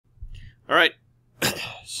All right,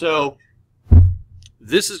 so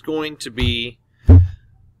this is going to be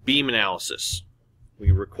beam analysis.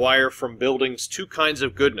 We require from buildings two kinds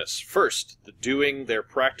of goodness. First, the doing their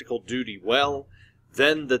practical duty well,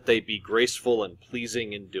 then that they be graceful and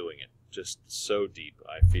pleasing in doing it. Just so deep.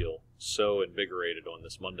 I feel so invigorated on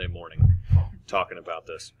this Monday morning talking about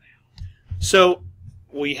this. So,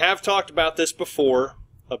 we have talked about this before.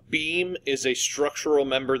 A beam is a structural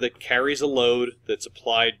member that carries a load that's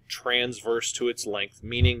applied transverse to its length,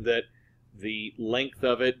 meaning that the length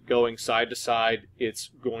of it going side to side, it's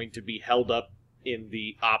going to be held up in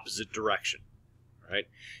the opposite direction. Right?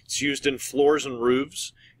 It's used in floors and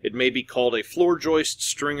roofs. It may be called a floor joist,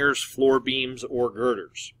 stringers, floor beams, or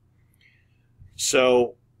girders.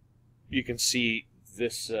 So you can see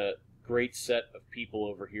this great set of people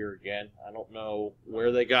over here again. I don't know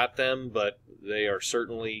where they got them, but they are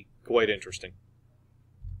certainly quite interesting.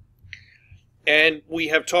 And we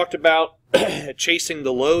have talked about chasing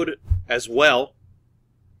the load as well,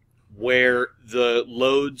 where the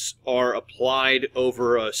loads are applied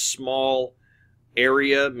over a small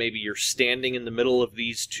area. Maybe you're standing in the middle of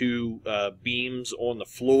these two beams on the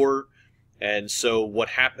floor, and so what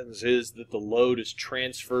happens is that the load is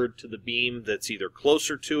transferred to the beam that's either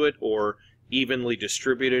closer to it or evenly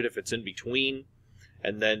distributed if it's in between,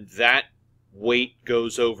 and then that weight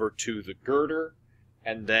goes over to the girder,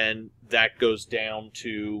 and then that goes down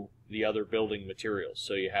to the other building materials.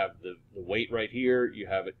 So you have the weight right here, you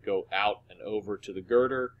have it go out and over to the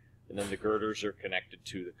girder, and then the girders are connected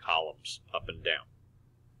to the columns up and down.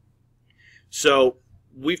 So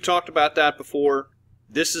we've talked about that before.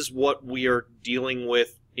 This is what we are dealing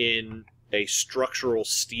with in a structural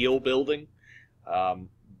steel building.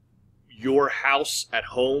 Your house at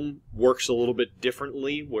home works a little bit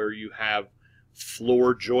differently, where you have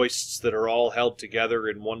floor joists that are all held together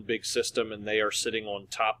in one big system, and they are sitting on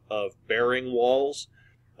top of bearing walls.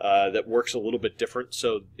 That works a little bit different.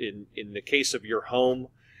 So in the case of your home,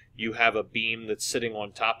 you have a beam that's sitting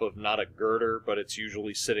on top of not a girder, but it's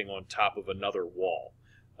usually sitting on top of another wall.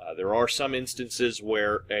 There are some instances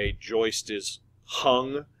where a joist is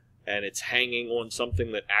hung and it's hanging on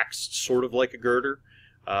something that acts sort of like a girder,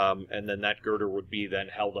 and then that girder would be then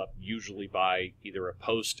held up usually by either a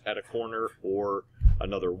post at a corner or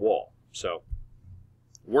another wall. So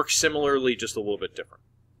works similarly, just a little bit different.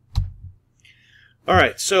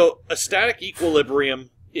 Alright, so a static equilibrium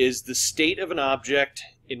is the state of an object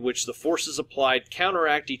in which the forces applied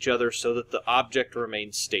counteract each other so that the object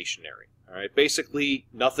remains stationary. Alright, basically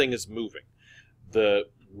nothing is moving. The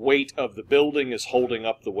weight of the building is holding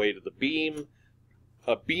up the weight of the beam.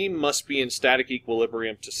 A beam must be in static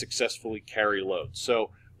equilibrium to successfully carry load.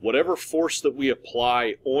 So whatever force that we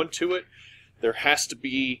apply onto it, there has to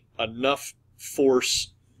be enough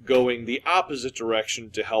force going the opposite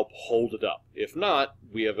direction to help hold it up. If not,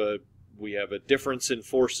 we have a difference in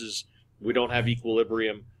forces. We don't have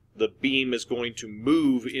equilibrium. The beam is going to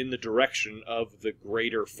move in the direction of the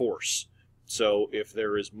greater force. So if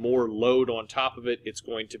there is more load on top of it, it's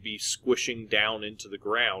going to be squishing down into the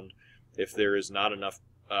ground if there is not enough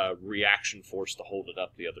reaction force to hold it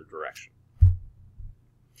up the other direction.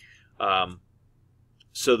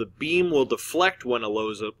 So the beam will deflect when a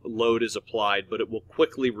load is applied, but it will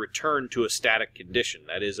quickly return to a static condition.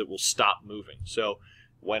 That is, it will stop moving. So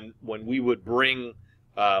when we would bring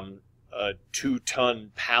a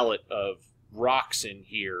 2-ton pallet of rocks in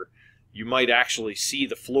here, you might actually see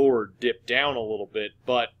the floor dip down a little bit,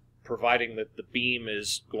 but providing that the beam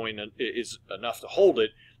is enough to hold it,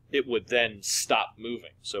 it would then stop moving.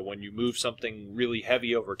 So when you move something really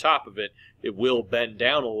heavy over top of it, it will bend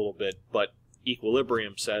down a little bit, but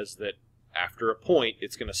equilibrium says that after a point,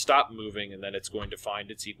 it's going to stop moving, and then it's going to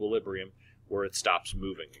find its equilibrium where it stops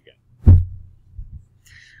moving again.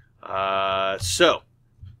 So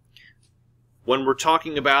when we're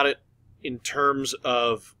talking about it in terms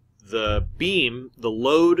of the beam, the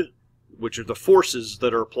load, which are the forces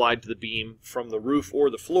that are applied to the beam from the roof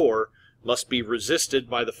or the floor, must be resisted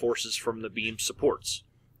by the forces from the beam supports.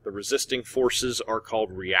 The resisting forces are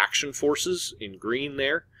called reaction forces in green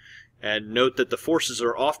there. And note that the forces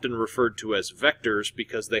are often referred to as vectors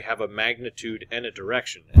because they have a magnitude and a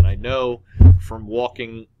direction. And I know from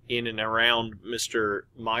walking in and around Mr.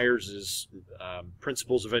 Myers'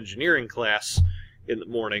 Principles of Engineering class in the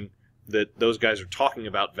morning that those guys are talking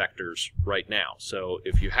about vectors right now. So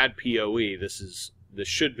if you had POE, this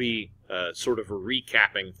should be sort of a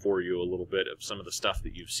recapping for you a little bit of some of the stuff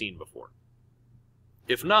that you've seen before.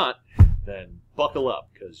 If not, then buckle up,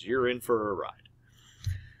 because you're in for a ride.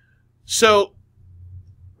 So,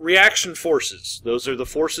 reaction forces. Those are the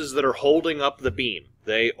forces that are holding up the beam.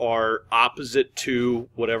 They are opposite to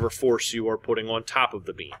whatever force you are putting on top of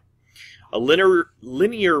the beam. A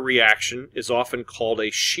linear reaction is often called a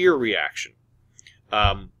shear reaction.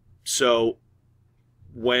 So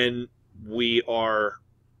when we are,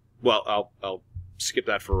 well, I'll skip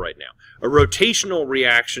that for right now. A rotational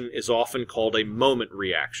reaction is often called a moment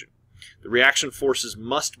reaction. The reaction forces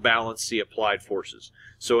must balance the applied forces.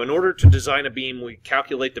 So in order to design a beam, we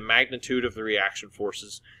calculate the magnitude of the reaction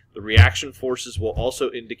forces. The reaction forces will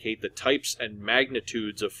also indicate the types and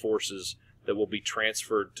magnitudes of forces that will be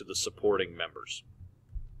transferred to the supporting members.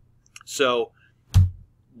 So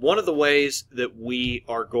one of the ways that we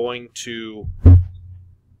are going to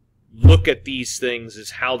look at these things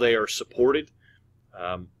is how they are supported.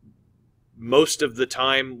 Most of the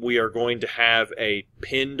time we are going to have a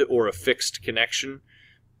pinned or a fixed connection,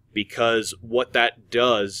 because what that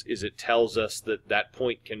does is it tells us that that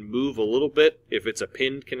point can move a little bit if it's a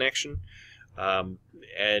pinned connection,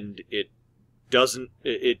 and it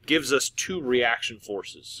gives us two reaction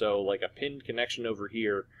forces. So like a pinned connection over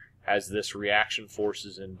here has this reaction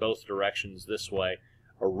forces in both directions this way.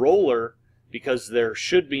 A roller, because there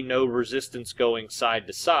should be no resistance going side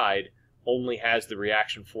to side, only has the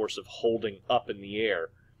reaction force of holding up in the air.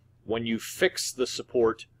 When you fix the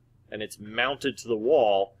support and it's mounted to the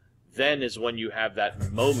wall, then is when you have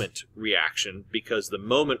that moment reaction, because the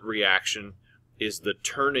moment reaction is the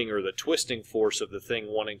turning or the twisting force of the thing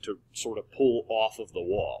wanting to sort of pull off of the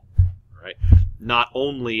wall. Right? Not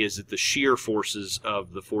only is it the shear forces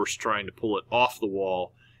of the force trying to pull it off the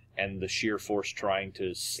wall and the shear force trying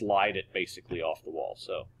to slide it basically off the wall.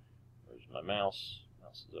 So there's my mouse.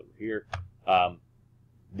 Mouse is over here.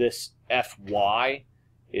 This Fy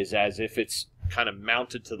is as if it's kind of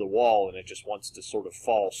mounted to the wall and it just wants to sort of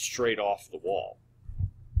fall straight off the wall.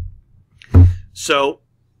 So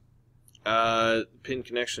pin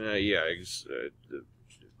connection,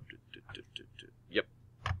 yep,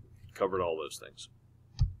 covered all those things.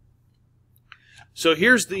 So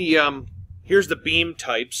here's the beam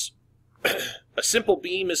types. A simple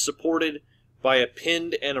beam is supported by a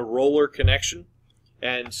pinned and a roller connection.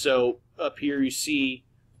 And so up here you see,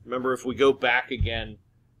 remember if we go back again,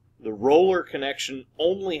 the roller connection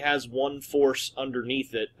only has one force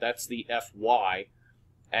underneath it, that's the Fy,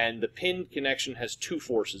 and the pinned connection has two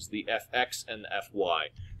forces, the Fx and the Fy.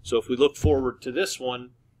 So if we look forward to this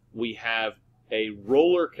one, we have a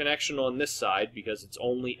roller connection on this side because it's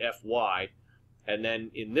only Fy, and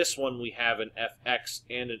then in this one we have an Fx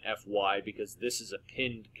and an Fy because this is a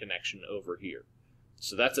pinned connection over here.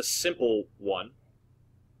 So that's a simple one.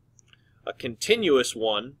 A continuous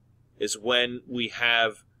one is when we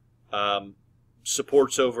have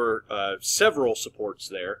supports over several supports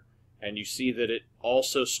there, and you see that it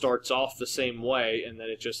also starts off the same way, and then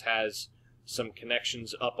it just has some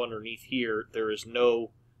connections up underneath here. There is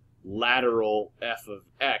no lateral F of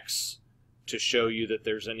X to show you that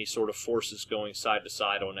there's any sort of forces going side to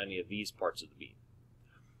side on any of these parts of the beam.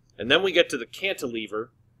 And then we get to the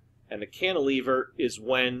cantilever, and the cantilever is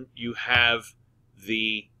when you have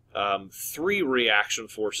the three reaction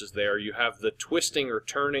forces there. You have the twisting or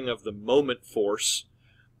turning of the moment force,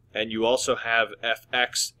 and you also have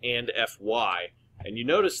Fx and Fy. And you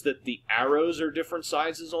notice that the arrows are different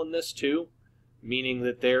sizes on this too, meaning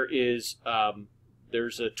that there is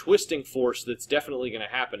there's a twisting force that's definitely going to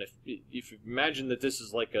happen. If you imagine that this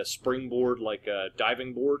is like a springboard, like a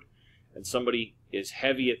diving board, and somebody is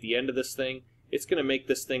heavy at the end of this thing, it's going to make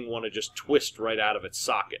this thing want to just twist right out of its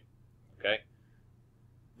socket. Okay?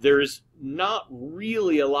 There is not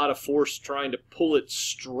really a lot of force trying to pull it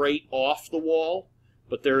straight off the wall,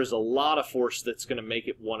 but there is a lot of force that's going to make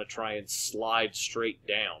it want to try and slide straight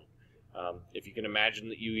down. If you can imagine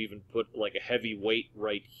that you even put like a heavy weight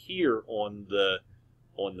right here on the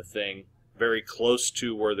thing, very close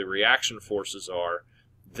to where the reaction forces are,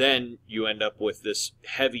 then you end up with this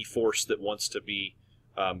heavy force that wants to be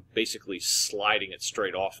basically sliding it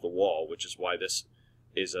straight off the wall, which is why this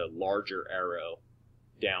is a larger arrow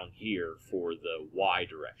down here for the Y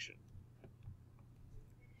direction.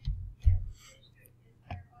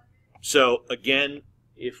 So again,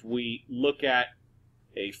 if we look at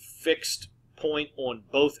a fixed point on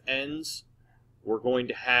both ends, we're going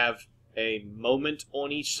to have a moment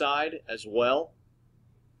on each side as well.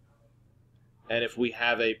 And if we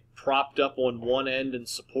have a propped up on one end and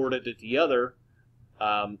supported at the other,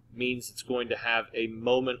 means it's going to have a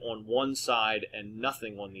moment on one side and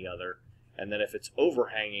nothing on the other. And then if it's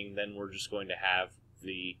overhanging, then we're just going to have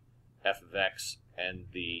the F of X and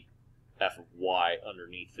the F of Y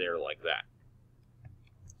underneath there like that.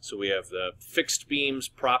 So we have the fixed beams,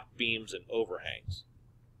 propped beams, and overhangs.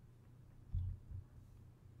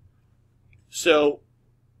 So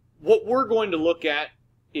what we're going to look at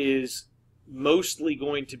is mostly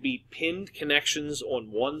going to be pinned connections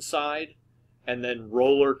on one side and then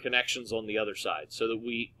roller connections on the other side, so that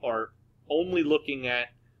we are only looking at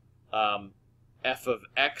f of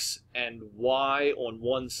x and y on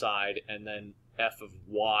one side and then f of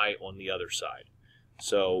y on the other side.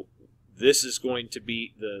 So this is going to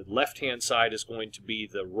be, the left-hand side is going to be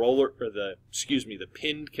the roller, or the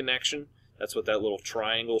pinned connection. That's what that little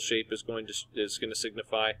triangle shape is going to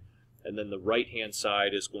signify. And then the right-hand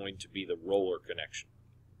side is going to be the roller connection.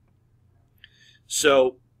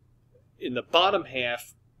 So in the bottom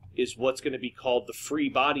half is what's going to be called the free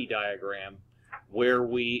body diagram, where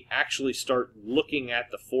we actually start looking at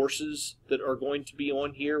the forces that are going to be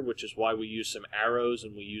on here, which is why we use some arrows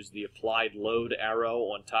and we use the applied load arrow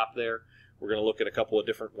on top there. We're going to look at a couple of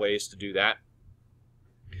different ways to do that.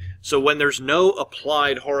 So when there's no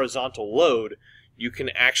applied horizontal load, you can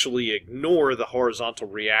actually ignore the horizontal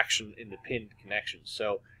reaction in the pinned connection.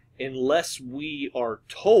 So unless we are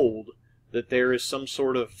told that there is some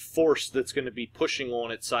sort of force that's going to be pushing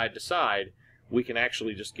on it side to side, we can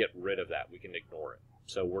actually just get rid of that. We can ignore it.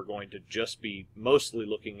 So we're going to just be mostly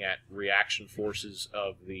looking at reaction forces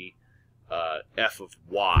of the F of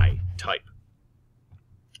Y type.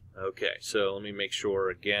 Okay, so let me make sure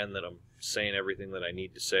again that I'm saying everything that I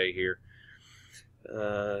need to say here.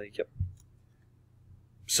 Yep.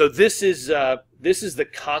 So this is the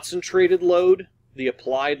concentrated load, the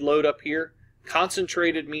applied load up here.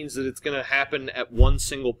 Concentrated means that it's going to happen at one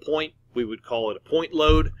single point. We would call it a point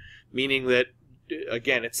load, meaning that,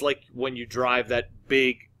 again, it's like when you drive that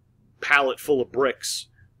big pallet full of bricks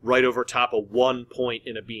right over top of one point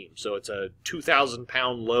in a beam. So it's a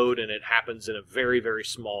 2,000-pound load, and it happens in a very, very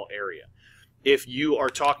small area. If you are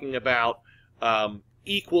talking about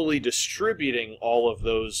equally distributing all of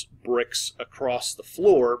those bricks across the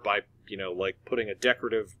floor by, like putting a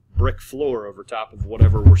decorative brick floor over top of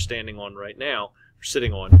whatever we're standing on right now, or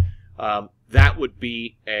sitting on, that would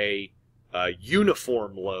be a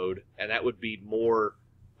uniform load, and that would be more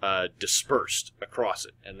dispersed across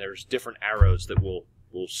it. And there's different arrows that will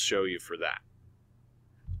show you for that.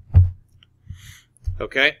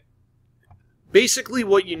 Okay? Basically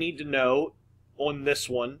what you need to know on this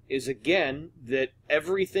one is, again, that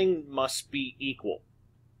everything must be equal.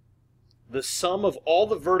 The sum of all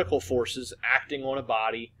the vertical forces acting on a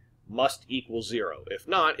body must equal 0. If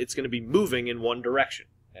not, it's going to be moving in one direction,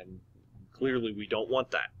 and clearly we don't want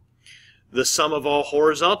that. The sum of all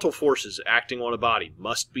horizontal forces acting on a body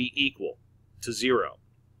must be equal to 0.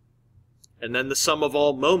 And then the sum of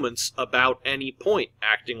all moments about any point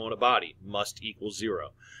acting on a body must equal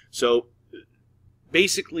 0. So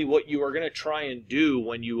basically what you are going to try and do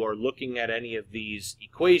when you are looking at any of these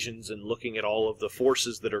equations and looking at all of the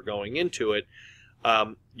forces that are going into it,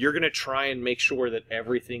 you're going to try and make sure that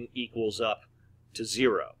everything equals up to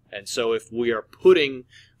 0. And so if we are putting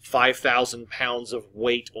 5,000 pounds of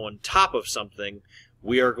weight on top of something,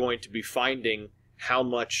 we are going to be finding how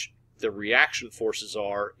much the reaction forces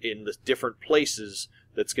are in the different places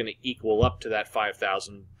that's going to equal up to that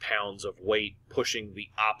 5,000 pounds of weight pushing the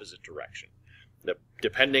opposite direction.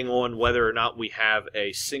 Depending on whether or not we have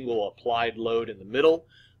a single applied load in the middle,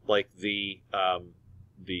 like the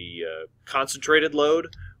concentrated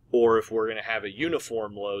load, or if we're going to have a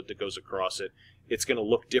uniform load that goes across it, it's going to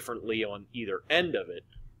look differently on either end of it,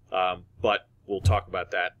 but we'll talk about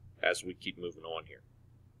that as we keep moving on here.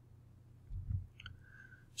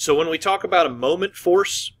 So when we talk about a moment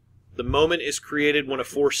force, the moment is created when a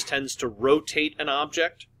force tends to rotate an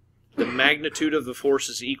object. The magnitude of the force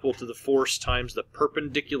is equal to the force times the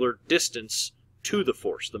perpendicular distance to the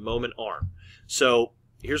force, the moment arm. So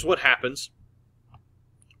here's what happens.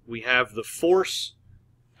 We have the force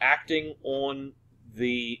acting on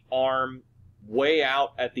the arm way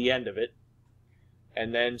out at the end of it.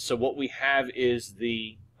 And then, so what we have is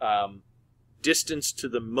the distance to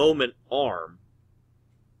the moment arm.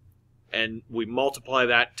 And we multiply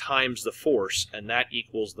that times the force, and that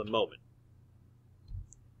equals the moment.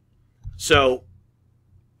 So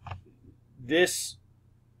this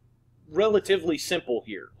relatively simple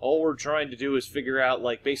here. All we're trying to do is figure out,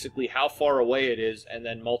 like, basically how far away it is, and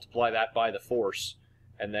then multiply that by the force,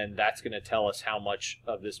 and then that's going to tell us how much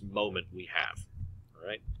of this moment we have. All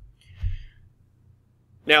right.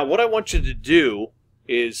 Now, what I want you to do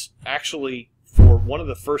is actually, for one of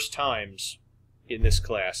the first times in this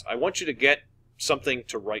class, I want you to get something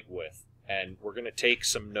to write with, and we're going to take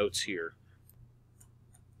some notes here.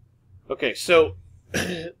 Okay, so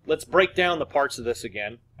let's break down the parts of this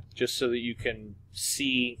again, just so that you can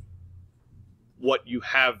see what you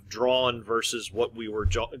have drawn versus what we were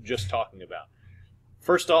just talking about.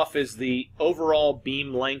 First off is the overall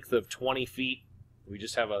beam length of 20 feet. We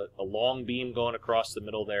just have a long beam going across the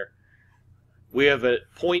middle there. We have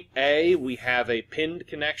at point A, we have a pinned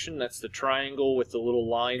connection. That's the triangle with the little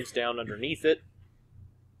lines down underneath it.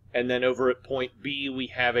 And then over at point B, we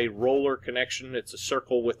have a roller connection. It's a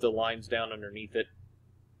circle with the lines down underneath it.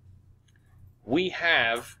 We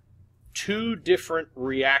have two different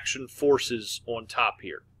reaction forces on top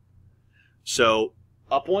here. So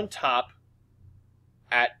up on top,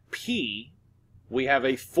 at P, we have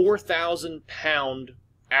a 4,000-pound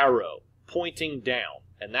arrow pointing down.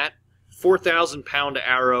 And that 4,000-pound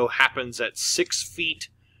arrow happens at 6 feet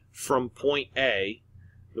from point A,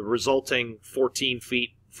 the resulting 14 feet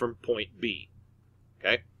from point B.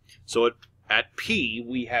 Okay? So at P,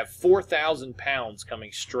 we have 4,000 pounds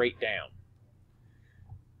coming straight down.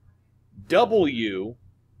 W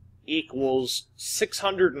equals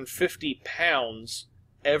 650 pounds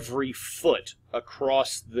every foot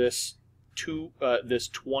across this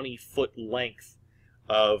 20-foot length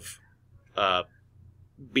of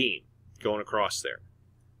beam going across there.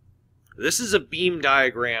 This is a beam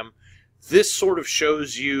diagram. This sort of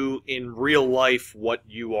shows you in real life what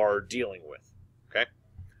you are dealing with. Okay?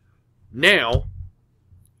 Now,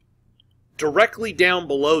 directly down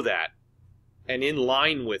below that and in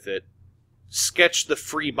line with it, sketch the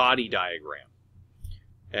free body diagram.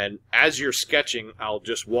 And as you're sketching, I'll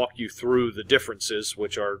just walk you through the differences,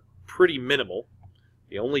 which are pretty minimal.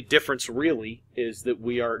 The only difference really is that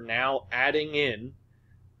we are now adding in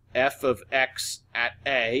f of x at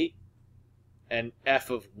A and f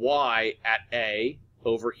of y at A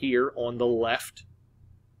over here on the left.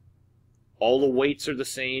 All the weights are the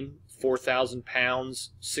same, 4,000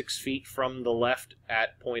 pounds, 6 feet from the left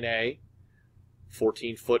at point A,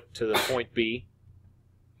 14 foot to the point B.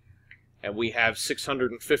 And we have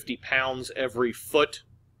 650 pounds every foot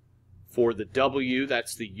for the W.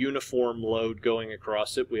 That's the uniform load going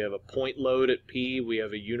across it. We have a point load at P. We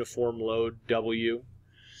have a uniform load, W.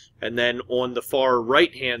 And then on the far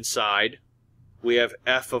right-hand side, we have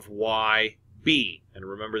F of Y, B. And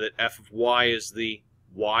remember that F of Y is the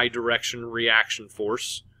Y direction reaction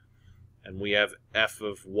force. And we have F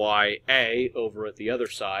of Y, A over at the other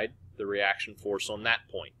side, the reaction force on that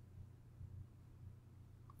point.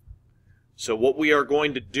 So what we are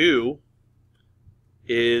going to do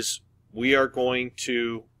is we are going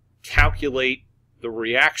to calculate the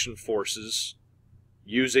reaction forces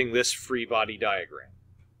using this free body diagram.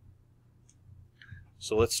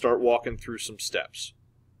 So let's start walking through some steps.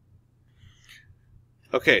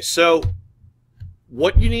 Okay, so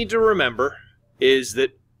what you need to remember is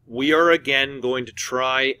that we are again going to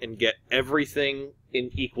try and get everything in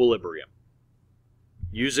equilibrium.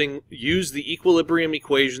 Use the equilibrium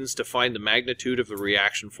equations to find the magnitude of the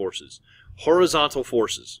reaction forces. Horizontal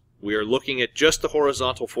forces. We are looking at just the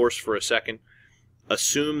horizontal force for a second.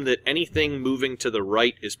 Assume that anything moving to the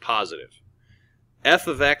right is positive. F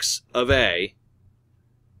of x of A,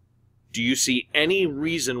 do you see any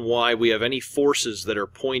reason why we have any forces that are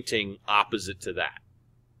pointing opposite to that?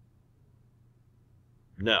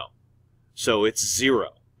 No. So it's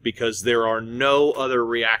 0. Because there are no other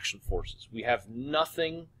reaction forces. We have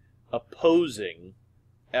nothing opposing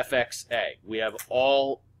Fxa. We have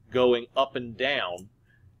all going up and down.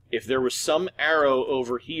 If there was some arrow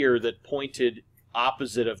over here that pointed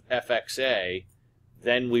opposite of Fxa,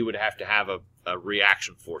 then we would have to have a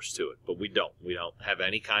reaction force to it. But we don't. We don't have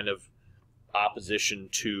any kind of opposition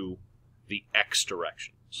to the x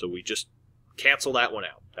direction. So we just cancel that one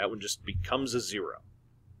out. That one just becomes a 0.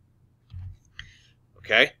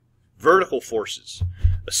 Okay? Vertical forces.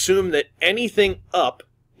 Assume that anything up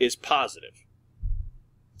is positive.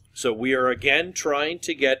 So we are again trying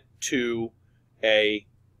to get to a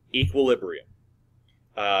equilibrium.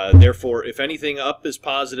 Therefore, if anything up is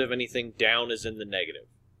positive, anything down is in the negative.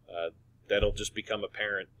 That'll just become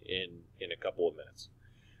apparent in a couple of minutes.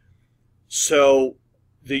 So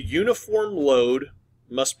the uniform load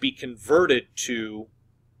must be converted to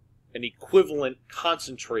an equivalent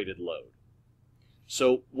concentrated load.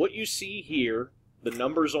 So what you see here, the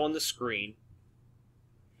numbers on the screen,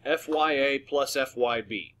 Fya plus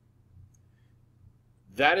Fyb,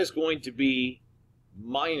 that is going to be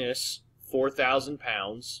minus 4,000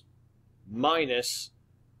 pounds minus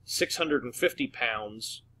 650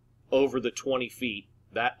 pounds over the 20 feet.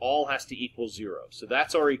 That all has to equal 0. So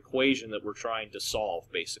that's our equation that we're trying to solve,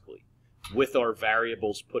 basically, with our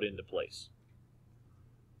variables put into place.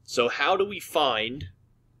 So how do we find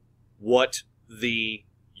what the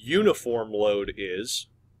uniform load is?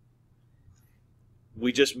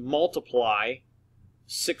 We just multiply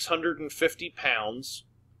 650 pounds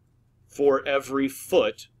for every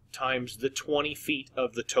foot times the 20 feet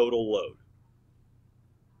of the total load.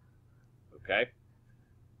 Okay?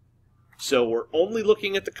 So we're only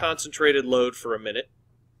looking at the concentrated load for a minute.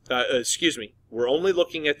 We're only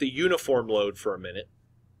looking at the uniform load for a minute.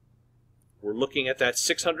 We're looking at that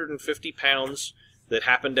 650 pounds that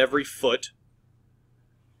happened every foot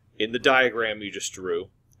in the diagram you just drew.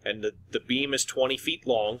 And the beam is 20 feet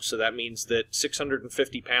long, so that means that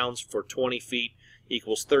 650 pounds for 20 feet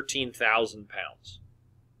equals 13,000 pounds.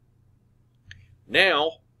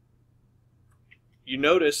 Now, you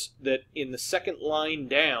notice that in the second line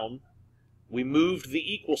down, we moved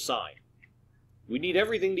the equal sign. We need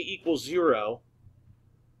everything to equal 0,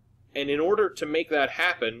 and in order to make that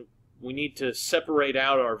happen, we need to separate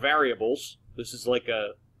out our variables. This is like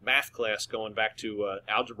a math class going back to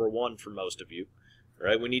Algebra 1 for most of you.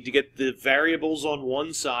 Right? We need to get the variables on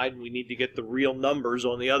one side, and we need to get the real numbers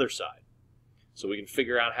on the other side, so we can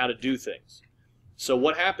figure out how to do things. So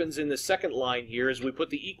what happens in the second line here is we put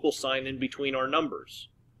the equal sign in between our numbers.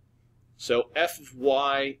 So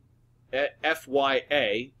FYA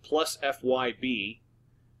plus FYB,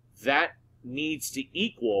 that needs to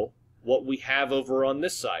equal what we have over on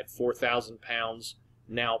this side, 4,000 pounds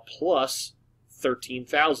now plus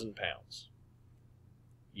 13,000 pounds.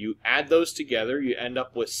 You add those together, you end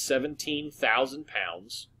up with 17,000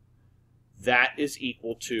 pounds. That is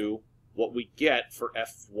equal to what we get for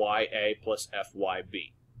FYA plus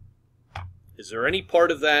FYB. Is there any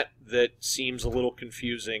part of that that seems a little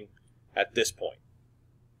confusing at this point?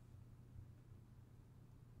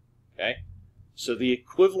 Okay, so the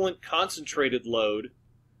equivalent concentrated load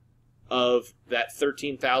of that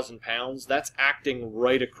 13,000 pounds, that's acting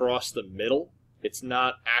right across the middle. It's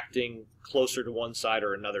not acting closer to one side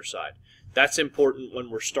or another side. That's important when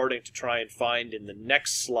we're starting to try and find in the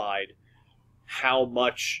next slide how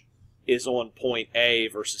much is on point A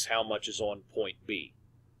versus how much is on point B.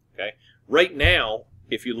 Okay? Right now,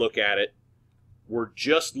 if you look at it, we're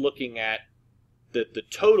just looking at that the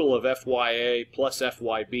total of FYA plus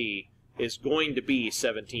FYB is going to be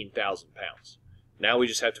 17,000 pounds. Now we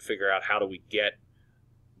just have to figure out how do we get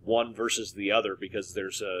one versus the other, because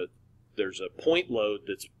there's a point load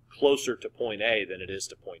that's closer to point A than it is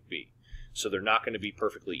to point B. So they're not going to be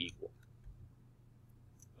perfectly equal.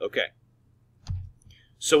 Okay.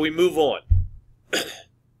 So we move on.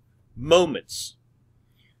 Moments.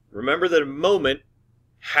 Remember that a moment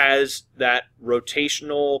has that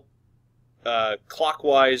rotational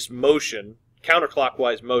clockwise motion,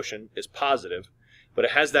 counterclockwise motion is positive, but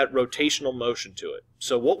it has that rotational motion to it.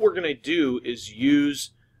 So what we're going to do is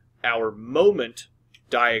use our moment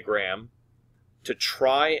diagram to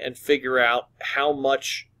try and figure out how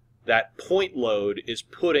much that point load is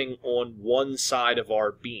putting on one side of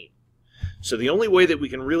our beam. So the only way that we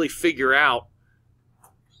can really figure out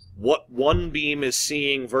what one beam is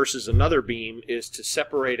seeing versus another beam is to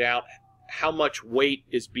separate out how much weight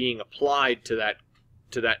is being applied to that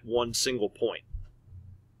one single point.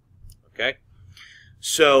 Okay?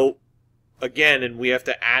 So again, and we have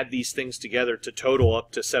to add these things together to total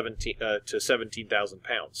up to 17,000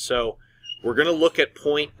 pounds. So we're going to look at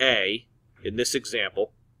point A in this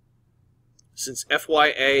example. Since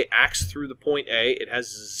FYA acts through the point A, it has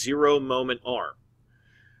a 0 moment arm.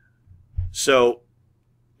 So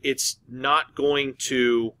it's not going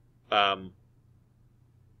to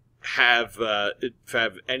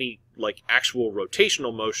have any like actual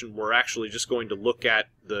rotational motion. We're actually just going to look at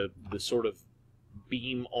the sort of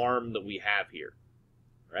beam arm that we have here,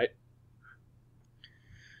 right?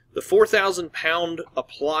 The 4,000 pound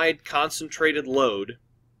applied concentrated load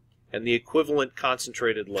and the equivalent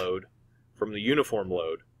concentrated load from the uniform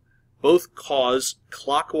load both cause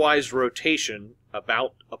clockwise rotation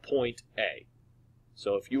about a point A.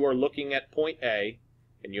 So if you are looking at point A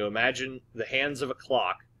and you imagine the hands of a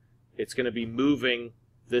clock, it's going to be moving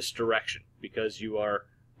this direction because you are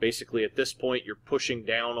basically at this point you're pushing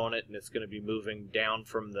down on it, and it's going to be moving down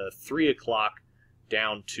from the 3 o'clock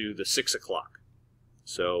down to the 6 o'clock.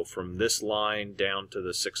 So from this line down to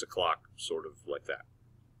the 6 o'clock, sort of like that.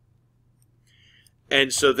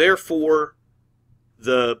 And so therefore,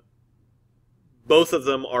 both of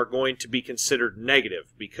them are going to be considered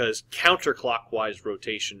negative because counterclockwise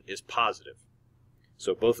rotation is positive.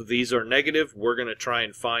 So both of these are negative. We're going to try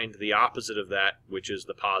and find the opposite of that, which is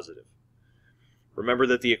the positive. Remember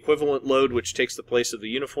that the equivalent load, which takes the place of the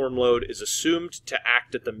uniform load, is assumed to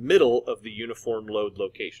act at the middle of the uniform load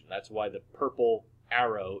location. That's why the purple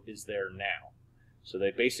arrow is there now. So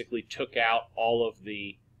they basically took out all of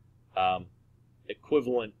the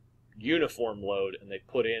equivalent uniform load and they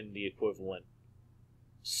put in the equivalent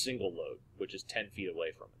single load, which is 10 feet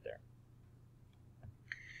away from it there.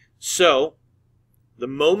 So the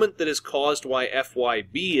moment that is caused why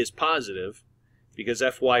FYB is positive, because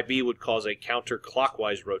FYB would cause a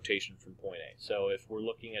counterclockwise rotation from point A. So if we're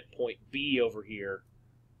looking at point B over here,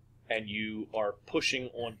 and you are pushing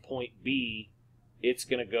on point B, it's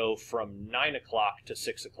going to go from 9 o'clock to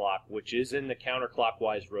 6 o'clock, which is in the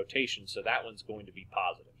counterclockwise rotation, so that one's going to be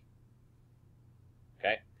positive.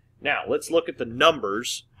 Okay? Now, let's look at the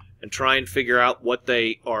numbers and try and figure out what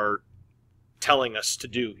they are telling us to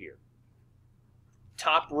do here.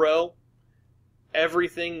 Top row,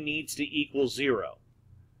 everything needs to equal 0.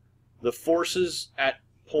 The forces at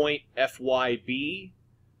point FYB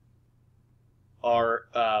are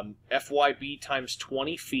FYB times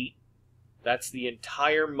 20 feet. That's the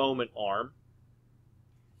entire moment arm.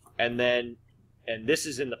 And this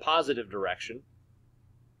is in the positive direction.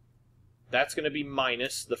 That's going to be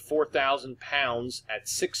minus the 4,000 pounds at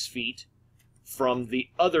 6 feet from the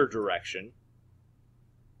other direction.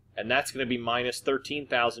 And that's going to be minus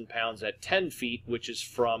 13,000 pounds at 10 feet, which is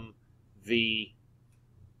from the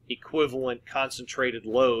equivalent concentrated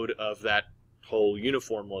load of that whole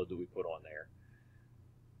uniform load that we put on there.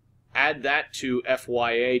 Add that to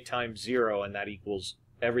FYA times 0, and that equals,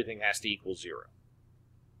 everything has to equal 0.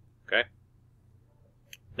 Okay?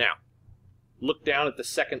 Now, look down at the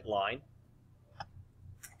second line.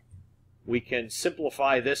 We can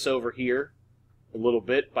simplify this over here a little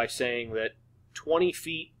bit by saying that 20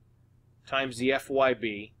 feet times the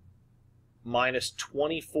FYB minus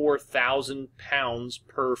 24,000 pounds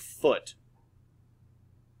per foot.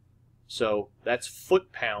 So that's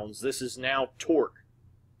foot-pounds. This is now torque.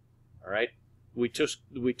 All right? We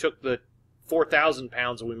took the 4,000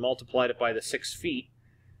 pounds and we multiplied it by the 6 feet.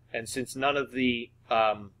 And since none of the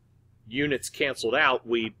units canceled out,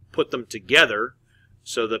 we put them together.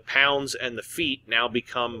 So the pounds and the feet now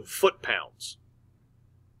become foot-pounds.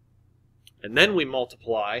 And then we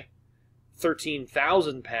multiply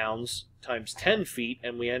 13,000 pounds times 10 feet,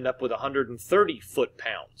 and we end up with 130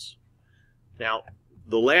 foot-pounds. Now,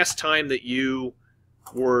 the last time that you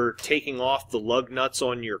were taking off the lug nuts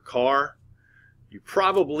on your car, you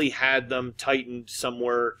probably had them tightened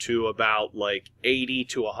somewhere to about like 80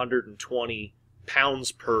 to 120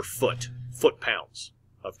 pounds per foot, foot-pounds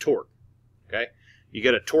of torque. Okay? You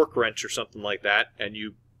get a torque wrench or something like that, and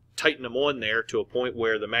you tighten them on there to a point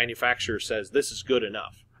where the manufacturer says this is good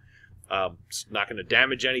enough. It's not going to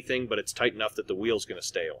damage anything, but it's tight enough that the wheel's going to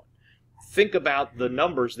stay on. Think about the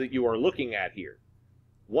numbers that you are looking at here.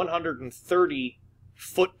 130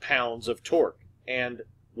 foot-pounds of torque and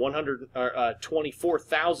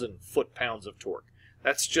 24,000 foot-pounds of torque.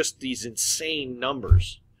 That's just these insane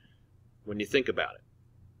numbers when you think about it.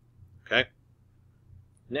 Okay?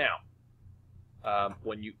 Now,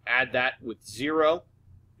 when you add that with 0,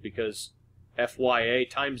 because FYA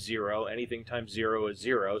times 0, anything times 0 is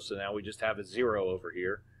 0, so now we just have a 0 over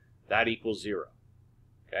here. That equals 0.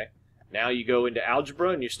 Okay? Now you go into algebra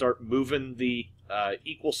and you start moving the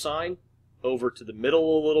equal sign over to the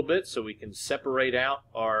middle a little bit so we can separate out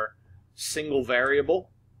our single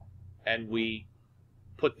variable, and we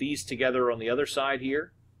put these together on the other side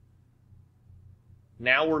here.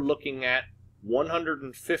 Now we're looking at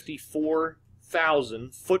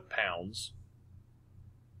 154,000 foot-pounds.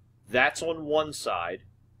 That's on one side.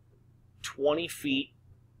 20 feet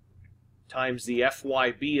times the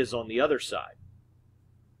FYB is on the other side.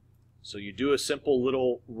 So you do a simple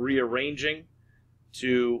little rearranging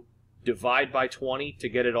to divide by 20 to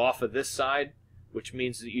get it off of this side, which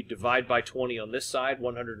means that you divide by 20 on this side.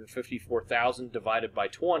 154,000 divided by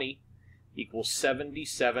 20 equals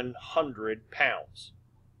 7,700 pounds.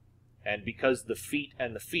 And because the feet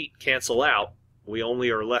and the feet cancel out, we only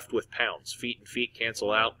are left with pounds. Feet and feet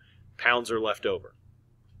cancel out. Pounds are left over.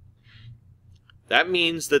 That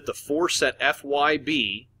means that the force at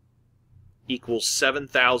FYB equals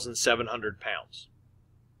 7,700 pounds.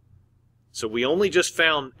 So we only just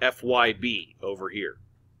found FYB over here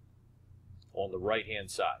on the right-hand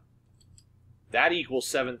side. That equals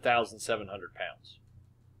 7,700 pounds.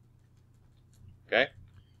 Okay?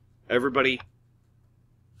 Everybody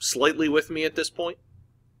slightly with me at this point?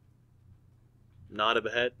 Nod of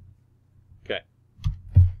a head? Okay.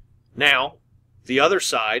 Now, the other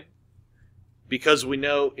side, because we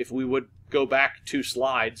know if we would go back 2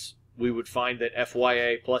 slides, we would find that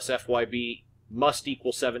FYA plus FYB must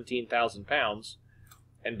equal 17,000 pounds.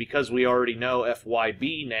 And because we already know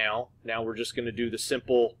FYB now we're just going to do the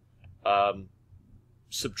simple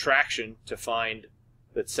subtraction to find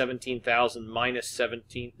that 17,000 minus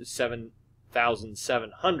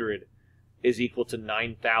 7,700 is equal to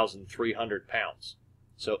 9,300 pounds.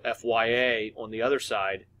 So FYA on the other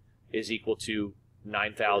side is equal to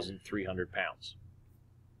 9,300 pounds.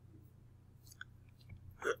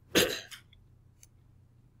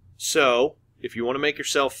 So, if you want to make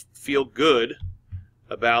yourself feel good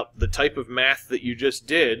about the type of math that you just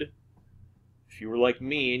did, if you were like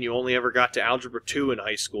me and you only ever got to Algebra 2 in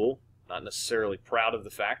high school, not necessarily proud of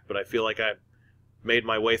the fact, but I feel like I've made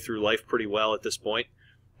my way through life pretty well at this point,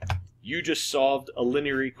 you just solved a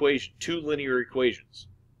linear equation, 2 linear equations,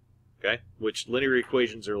 okay? Which linear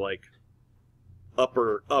equations are like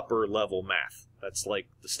upper level math. That's like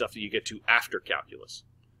the stuff that you get to after calculus,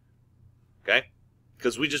 okay?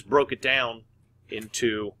 Because we just broke it down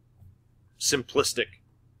into simplistic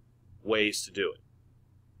ways to do it.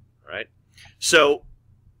 All right? So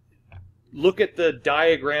look at the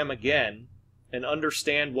diagram again and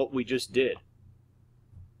understand what we just did.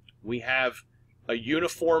 We have a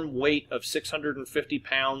uniform weight of 650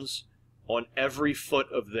 pounds on every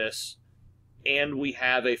foot of this, and we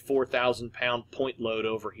have a 4,000 pound point load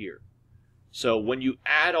over here. So when you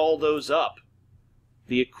add all those up,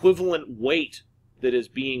 the equivalent weight that is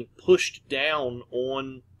being pushed down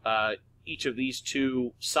on each of these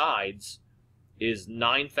two sides is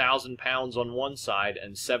 9,000 pounds on one side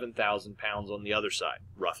and 7,000 pounds on the other side,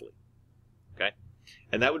 roughly. Okay?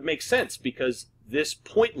 And that would make sense because this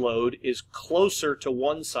point load is closer to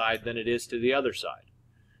one side than it is to the other side.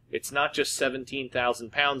 It's not just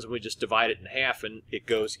 17,000 pounds and we just divide it in half and it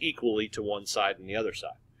goes equally to one side and the other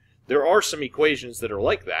side. There are some equations that are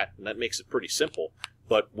like that, and that makes it pretty simple.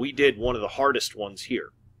 But we did one of the hardest ones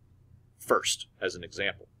here first, as an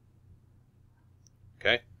example.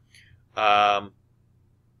 Okay? And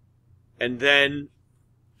then,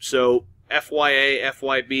 so FYA,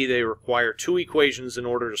 FYB, they require 2 equations in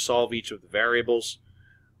order to solve each of the variables.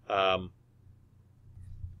 All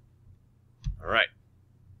right.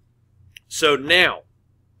 So now,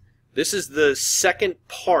 this is the second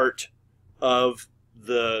part of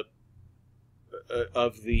the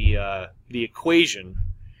equation,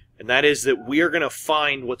 and that is that we are going to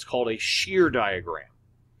find what's called a shear diagram.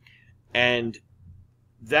 And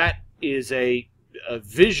that is a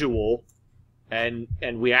visual, and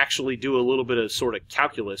we actually do a little bit of sort of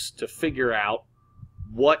calculus to figure out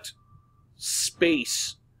what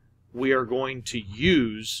space we are going to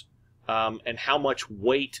use and how much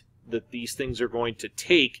weight that these things are going to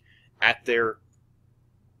take at their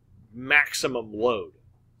maximum load,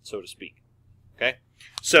 so to speak. Okay,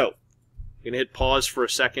 so I'm going to hit pause for a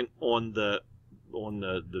second on the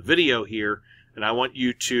video here, and I want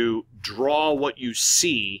you to draw what you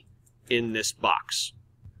see in this box.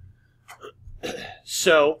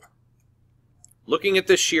 So, looking at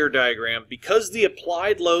this shear diagram, because the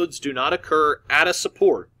applied loads do not occur at a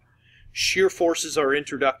support, shear forces are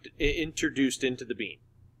introduced into the beam.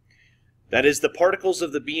 That is, the particles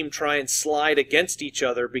of the beam try and slide against each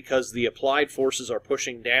other because the applied forces are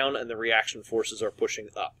pushing down and the reaction forces are pushing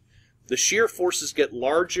up. The shear forces get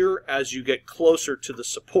larger as you get closer to the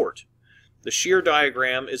support. The shear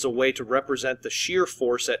diagram is a way to represent the shear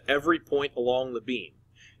force at every point along the beam.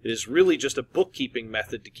 It is really just a bookkeeping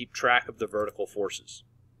method to keep track of the vertical forces.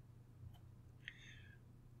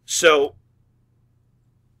 So,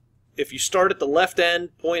 if you start at the left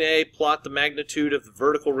end, point A, plot the magnitude of the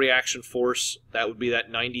vertical reaction force. That would be that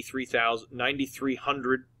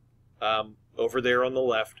 9,300 over there on the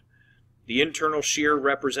left. The internal shear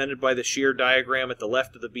represented by the shear diagram at the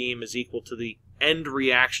left of the beam is equal to the end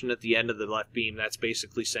reaction at the end of the left beam. That's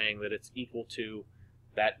basically saying that it's equal to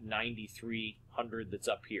that 9,300 that's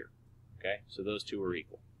up here. Okay, so those two are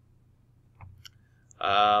equal.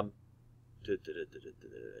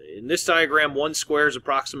 In this diagram, 1 square is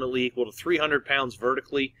approximately equal to 300 pounds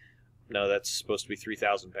vertically. No, that's supposed to be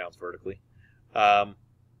 3,000 pounds vertically.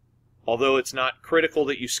 Although it's not critical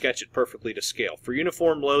that you sketch it perfectly to scale. For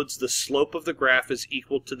uniform loads, the slope of the graph is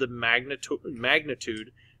equal to the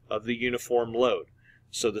magnitude of the uniform load.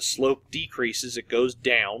 So the slope decreases, it goes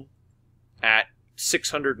down at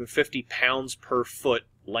 650 pounds per foot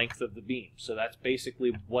length of the beam. So that's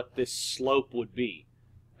basically what this slope would be.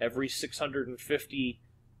 Every 650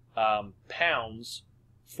 pounds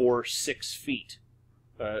for 6 feet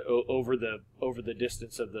over the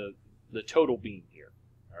distance of the total beam here.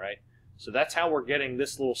 All right, so that's how we're getting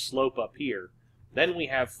this little slope up here. Then we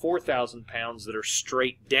have 4,000 pounds that are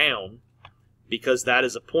straight down because that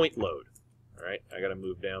is a point load. All right, I got to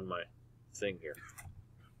move down my thing here.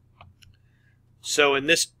 So in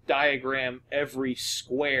this diagram, every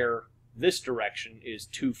square this direction is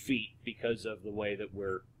 2 feet because of the way that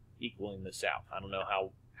we're equaling this out. I don't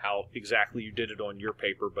know how exactly you did it on your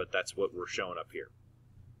paper, but that's what we're showing up here.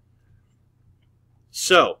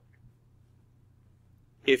 So,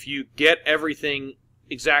 if you get everything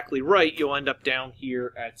exactly right, you'll end up down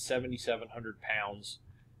here at 7,700 pounds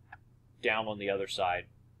down on the other side,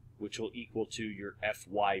 which will equal to your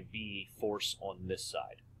FYB force on this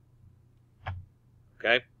side.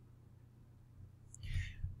 Okay?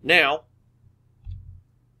 Now,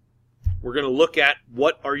 we're going to look at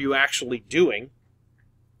what are you actually doing.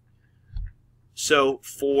 So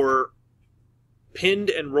for pinned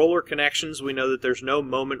and roller connections, we know that there's no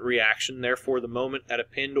moment reaction. Therefore, the moment at a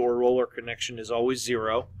pinned or roller connection is always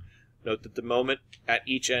 0. Note that the moment at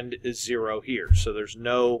each end is 0 here. So there's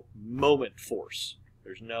no moment force.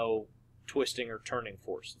 There's no twisting or turning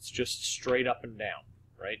force. It's just straight up and down,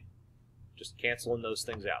 right? Just canceling those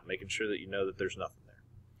things out, making sure that you know that there's nothing there.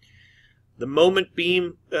 The moment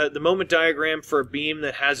diagram for a beam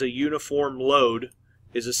that has a uniform load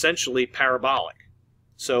is essentially parabolic.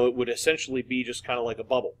 So it would essentially be just kind of like a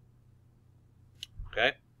bubble.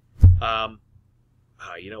 Okay?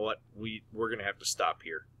 You know what? We're going to have to stop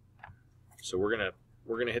here. So we're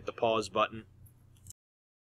gonna hit the pause button.